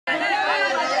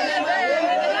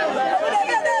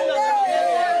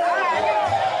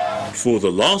For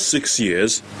the last 6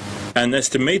 years, an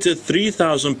estimated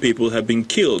 3,000 people have been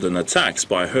killed in attacks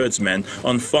by herdsmen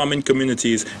on farming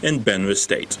communities in Benue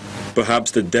State. Perhaps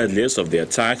the deadliest of the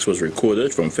attacks was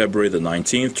recorded from February the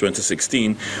 19th,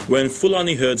 2016, when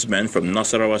Fulani herdsmen from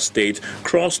Nasarawa State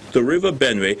crossed the river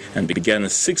Benue and began a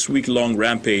 6-week-long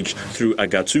rampage through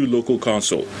Agatu local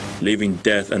council, leaving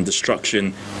death and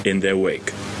destruction in their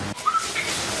wake.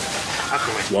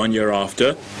 1 year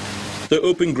after, the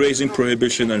Open Grazing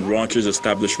Prohibition and Ranches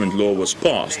Establishment Law was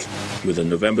passed, with a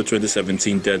November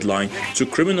 2017 deadline to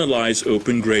criminalize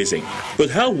open grazing. But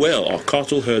how well are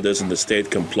cattle herders in the state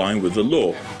complying with the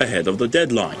law ahead of the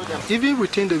deadline? Even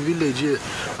within the village here,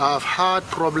 I've had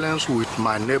problems with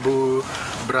my neighbor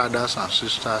brothers and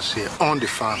sisters here on the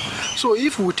farm. So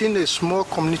if within a small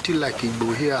community like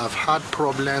Igbo here, I've had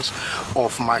problems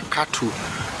of my cattle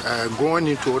going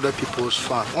into other people's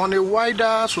farm. On a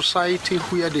wider society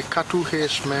where the cattle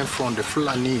herdsmen from the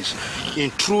Fulanis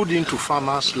intrude into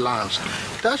farmers' lands,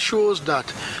 that shows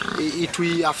that it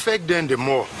will affect them the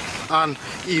more. And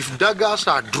if daggers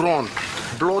are drawn,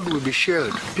 blood will be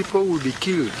shed, people will be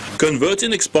killed.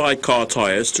 Converting expired car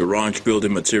tires to ranch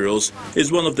building materials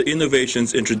is one of the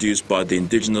innovations introduced by the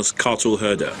indigenous cattle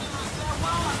herder.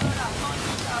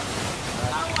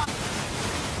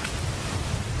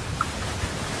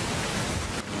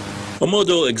 A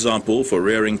model example for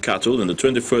rearing cattle in the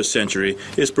 21st century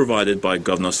is provided by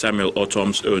Governor Samuel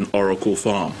Otom's own Oracle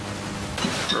farm.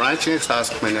 Ranching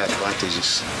has many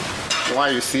advantages.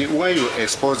 Why, you see, when you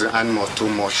expose the animal too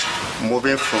much,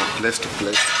 moving from place to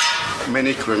place,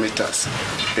 many kilometers,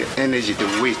 the energy,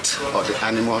 the weight of the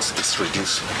animals is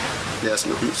reduced. There's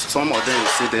some of them, you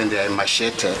see them, they are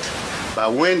macheted.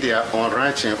 But when they are on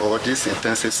ranching or this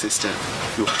intensive system,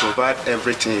 you provide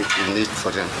everything you need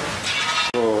for them.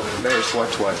 So that is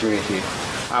what we are doing here.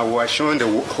 And we are showing the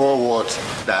whole world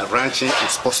that ranching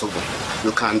is possible.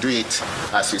 You can do it.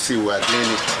 As you see, we are doing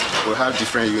it. We have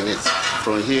different units.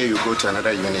 From here, you go to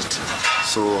another unit.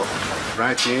 So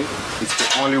ranching is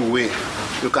the only way.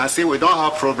 You can see we don't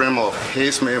have problem of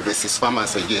herdsmen versus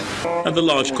farmers again. At the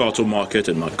large cattle market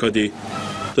in Makodi,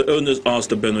 the owners asked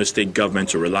the Benue State government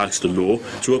to relax the law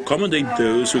to accommodate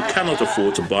those who cannot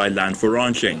afford to buy land for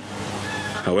ranching.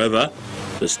 However,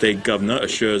 the state governor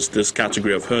assures this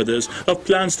category of herders of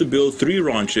plans to build 3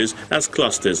 ranches as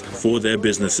clusters for their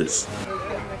businesses.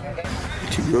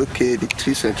 It should be okay. The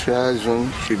 3 central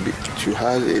zone should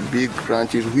have a big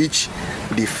ranches which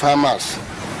the farmers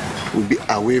will be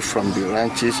away from the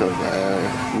ranches of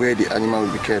where the animal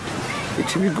will be kept. It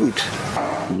should be good.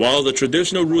 While the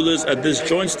traditional rulers at this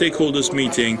joint stakeholders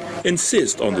meeting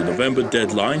insist on the November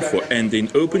deadline for ending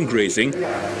open grazing,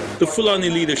 the Fulani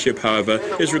leadership, however,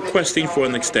 is requesting for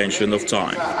an extension of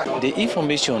time. The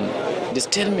information, the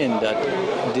statement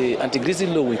that the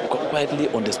anti-grazing law, we quietly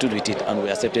understood with it and we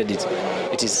accepted it.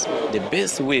 It is the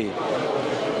best way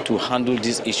to handle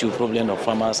this issue, problem of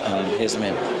farmers and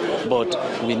herdsmen. But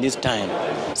we need time.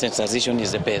 Sensitization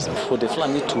is the best. For the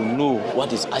Fulani to know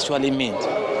what it actually means,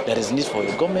 there is need for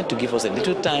the government to give us a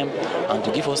little time and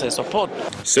to give us a support.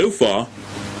 So far,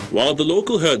 while the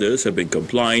local herders have been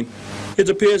complying, it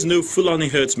appears no Fulani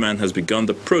herdsman has begun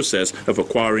the process of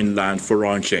acquiring land for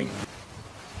ranching.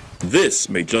 This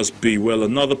may just be, well,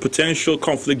 another potential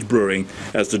conflict brewing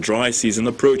as the dry season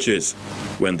approaches,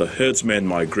 when the herdsmen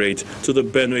migrate to the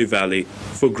Benue Valley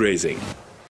for grazing.